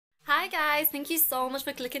Hi guys, thank you so much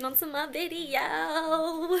for clicking onto my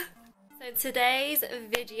video. So today's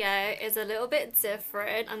video is a little bit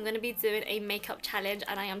different. I'm going to be doing a makeup challenge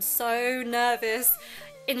and I am so nervous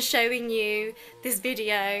in showing you this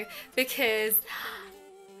video because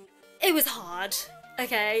it was hard.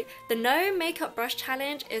 Okay, the no makeup brush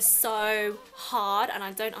challenge is so hard and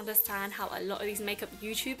I don't understand how a lot of these makeup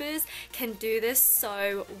YouTubers can do this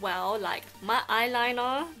so well. Like, my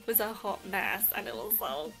eyeliner was a hot mess and it was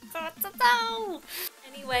so hard to do.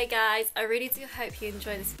 Anyway guys, I really do hope you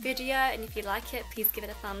enjoy this video, and if you like it, please give it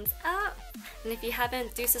a thumbs up. And if you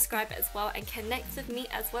haven't, do subscribe as well and connect with me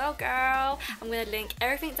as well, girl. I'm going to link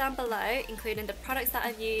everything down below, including the products that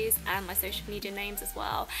I've used and my social media names as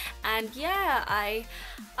well. And yeah,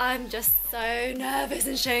 I'm just so nervous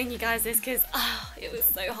in showing you guys this because it was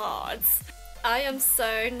so hard. I am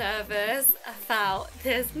so nervous about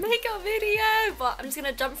this makeup video, but I'm just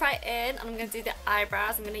going to jump right in and I'm going to do the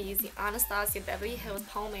eyebrows. I'm going to use the Anastasia Beverly Hills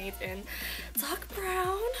Pomade in dark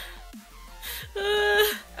brown.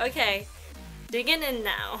 Okay, digging in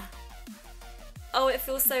now. Oh, it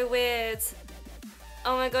feels so weird.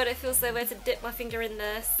 Oh my god, it feels so weird to dip my finger in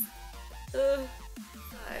this. So,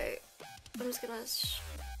 I'm just going to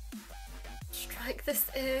strike this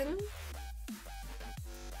in.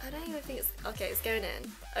 I don't even think it's... Okay, it's going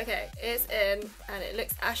in. Okay, it's in and it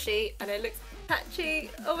looks ashy and it looks patchy.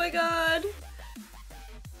 Oh my god.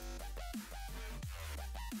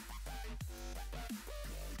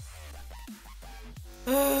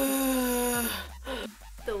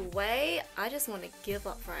 The way I just want to give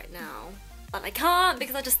up right now. But I can't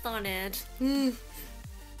because I just started.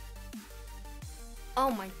 Oh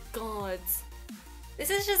my god. This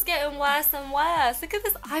is just getting worse and worse. Look at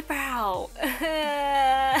this eyebrow.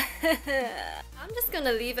 I'm just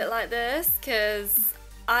gonna leave it like this because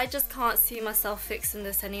I just can't see myself fixing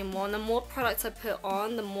this anymore. And the more product I put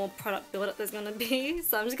on, the more product buildup there's gonna be.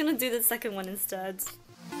 So I'm just gonna do the second one instead.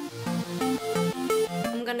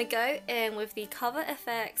 I'm gonna go in with the Cover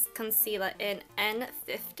FX concealer in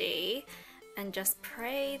N50 and just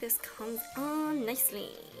pray this comes on nicely.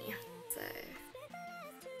 So.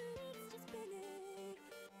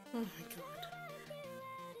 Oh my god.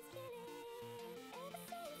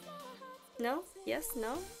 No? Yes?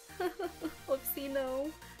 No? Oopsie,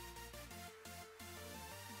 no.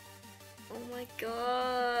 Oh my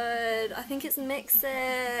god. I think it's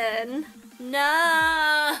mixing.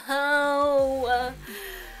 No!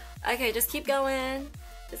 Okay, just keep going.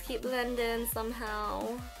 Just keep blending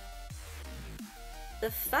somehow.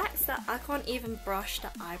 The fact that I can't even brush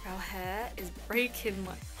the eyebrow hair is breaking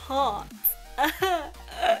my heart.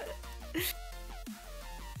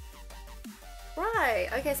 Right,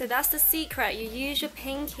 okay, so that's the secret. You use your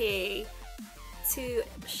pinky to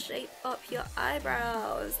shape up your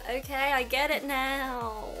eyebrows. Okay, I get it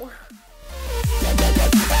now.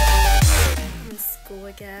 I'm in school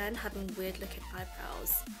again, having weird looking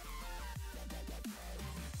eyebrows.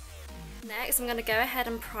 Next, I'm going to go ahead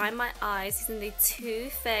and prime my eyes using the Too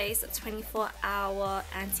Faced 24-hour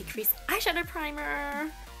anti-crease eyeshadow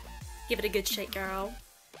primer. Give it a good shake, girl,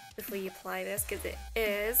 before you apply this because it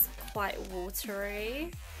is quite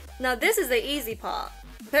watery. Now this is the easy part.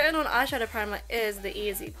 Putting on eyeshadow primer is the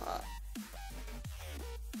easy part.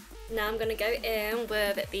 Now I'm going to go in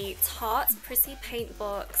with the Tarte Pretty Paint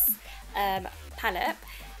Box palette.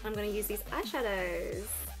 I'm going to use these eyeshadows.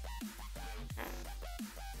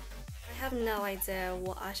 I have no idea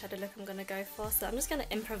what eyeshadow look I'm going to go for, so I'm just going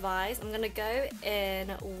to improvise. I'm going to go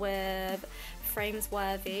in with Frames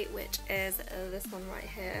Worthy, which is this one right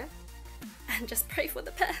here, and just pray for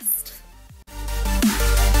the best.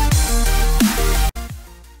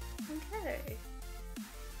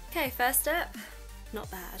 Okay, first step,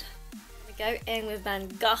 not bad. I'm gonna go in with Van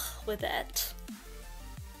Gogh with it.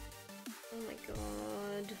 Oh my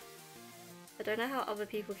god. I don't know how other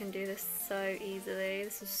people can do this so easily.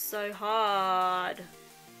 This is so hard.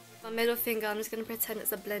 My middle finger, I'm just gonna pretend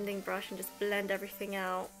it's a blending brush and just blend everything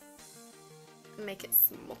out. Make it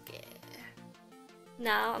smoky.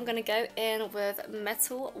 Now I'm gonna go in with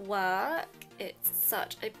Metal Work. It's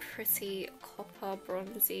such a pretty copper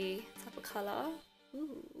bronzy type of colour.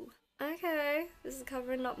 Ooh. Okay, this is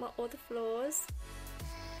covering up all the flaws.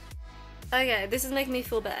 Okay, this is making me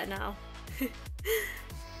feel better now.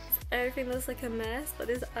 Everything looks like a mess, but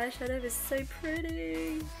this eyeshadow is so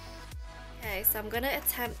pretty. Okay, so I'm going to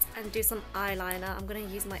attempt and do some eyeliner. I'm going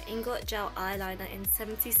to use my Inglot gel eyeliner in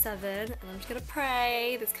 77 and I'm just going to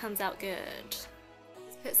pray this comes out good.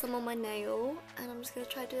 Let's put some on my nail and I'm just going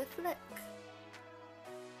to try to do a flick.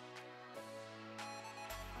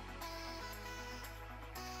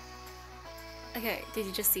 Okay, did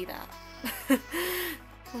you just see that?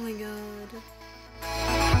 Oh my god. I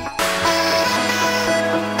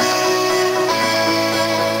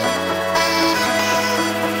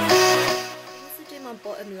used to do my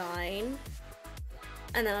bottom line,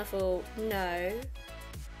 and then I thought, no,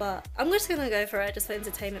 but I'm just gonna go for it just for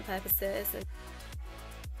entertainment purposes.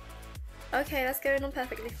 Okay, that's going on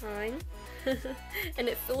perfectly fine. And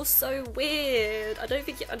it feels so weird. I don't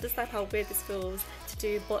think you understand how weird this feels to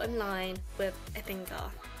do bottom line with a finger.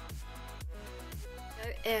 Go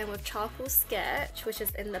in with Charcoal Sketch, which is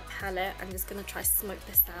in the palette. I'm just gonna try smoke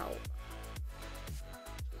this out.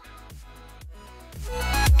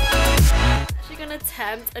 Actually gonna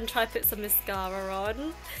attempt and try put some mascara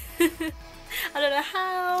on. I don't know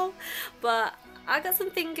how, but I got some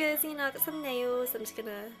fingers, you know, I got some nails. I'm just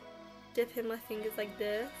gonna dip in my fingers like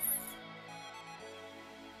this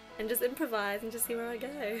and just improvise and just see where I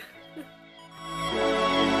go.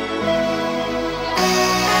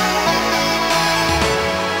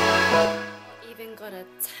 Even gonna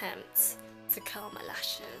attempt to curl my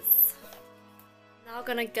lashes. Now I'm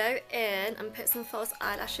gonna go in and put some false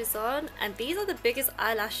eyelashes on, and these are the biggest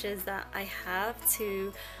eyelashes that I have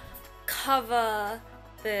to cover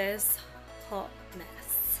this hot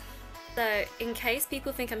mess. So in case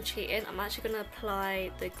people think I'm cheating, I'm actually going to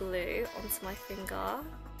apply the glue onto my finger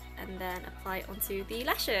and then apply it onto the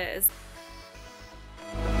lashes.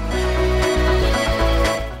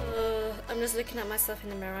 I'm just looking at myself in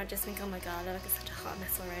the mirror. I just think, oh my god, I look like such a hot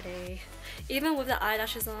mess already. Even with the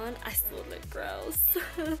eyelashes on, I still look gross.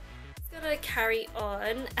 Just gonna carry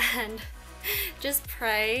on and just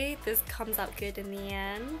pray this comes out good in the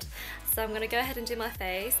end. So I'm gonna go ahead and do my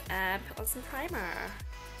face and put on some primer.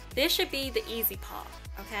 This should be the easy part,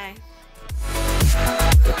 okay?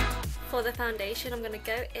 For the foundation, I'm gonna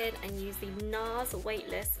go in and use the Nars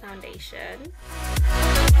Weightless foundation.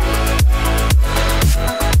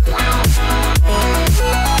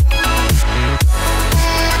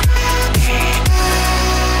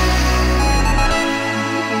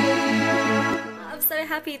 I'm so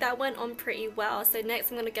happy that went on pretty well. So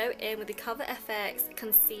next I'm gonna go in with the Cover FX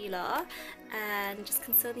concealer and just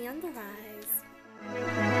conceal the under eyes.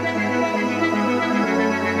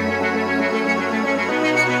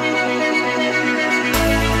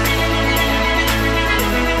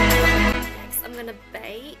 Next I'm gonna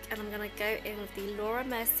bake, and I'm gonna go in with the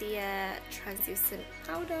Mercier Translucent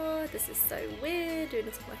powder. This is so weird, doing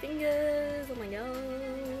this with my fingers. Oh my god.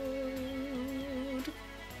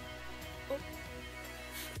 Oh.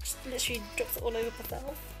 Just literally drops it all over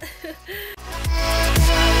myself.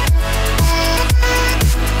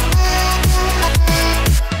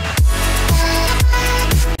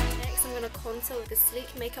 Contour with the Sleek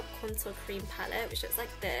Makeup Contour Cream palette, which looks like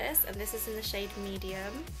this, and this is in the shade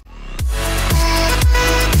Medium.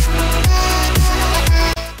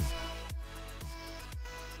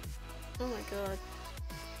 Oh my god.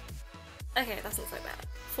 Okay, that's not so bad.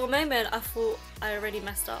 For a moment, I thought I already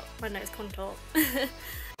messed up my nose contour.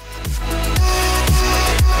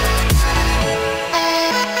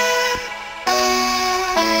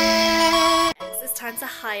 Time to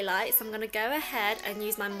highlight, so I'm going to go ahead and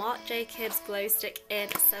use my Marc Jacob's Glow Stick in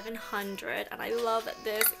 700, and I love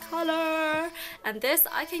this colour. And this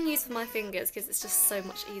I can use for my fingers because it's just so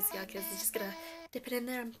much easier, because I'm just going to dip it in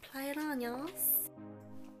there and apply it on, y'all.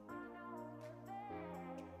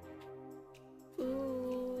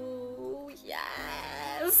 Ooh,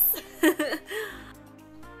 yes!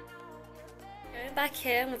 Going back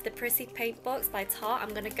in with the Pretty Paint Box by Tarte, I'm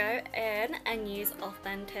going to go in and use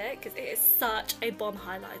Authentic because it is such a bomb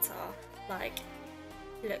highlighter. Like,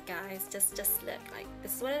 look guys, just look. Like,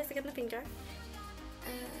 this is what it looks like on the finger.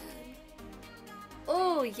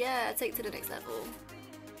 Oh yeah, take it to the next level.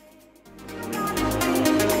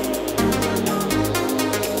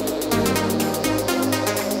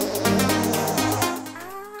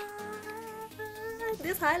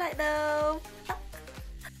 This highlight though.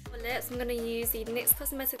 Lips, I'm going to use the NYX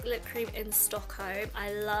Cosmetic Lip Cream in Stockholm.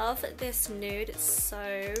 I love this nude, it's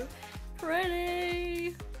so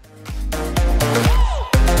pretty.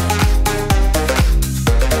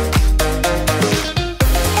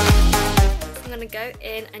 I'm going to go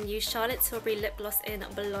in and use Charlotte Tilbury Lip Gloss in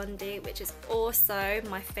Blondie, which is also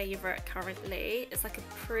my favourite currently. It's like a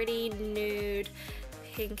pretty nude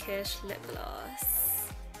pinkish lip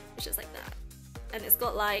gloss, which is like that. And it's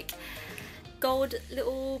got like gold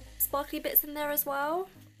little sparkly bits in there as well.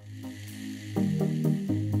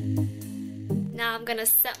 Now I'm gonna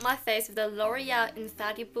set my face with the L'Oreal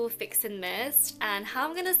Infallible Fixing Mist. And how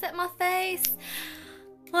I'm gonna set my face?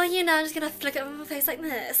 Well, you know, I'm just gonna flick it on my face like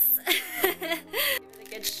this. A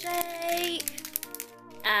good shake.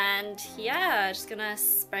 And yeah, just gonna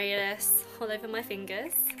spray this all over my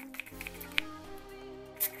fingers.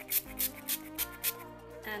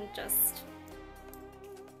 And just...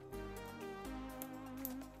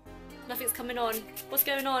 Nothing's coming on. What's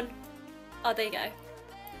going on? Oh, there you go.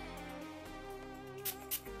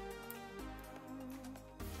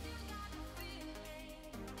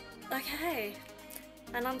 Okay,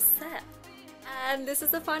 and I'm set. And this is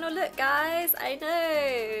the final look, guys. I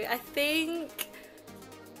know. I think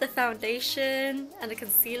the foundation and the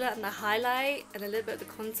concealer and the highlight and a little bit of the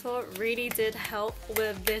contour really did help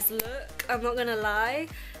with this look. I'm not gonna lie.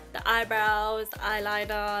 The eyebrows, the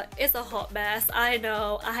eyeliner, it's a hot mess. I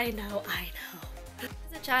know.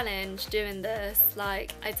 It's a challenge doing this.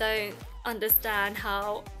 Like, I don't understand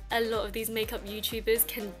how a lot of these makeup YouTubers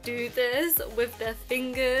can do this with their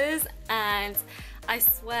fingers, and I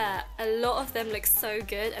swear a lot of them look so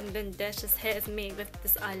good, and then there's just here's me with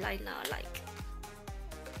this eyeliner. Like,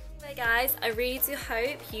 anyway guys, I really do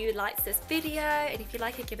hope you liked this video, and if you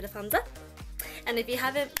like it, give it a thumbs up. And if you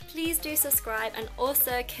haven't, please do subscribe, and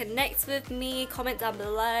also connect with me, comment down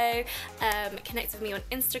below, connect with me on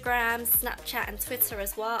Instagram, Snapchat and Twitter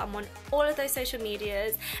as well. I'm on all of those social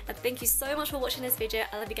medias, and thank you so much for watching this video.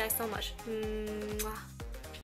 I love you guys so much. Mwah.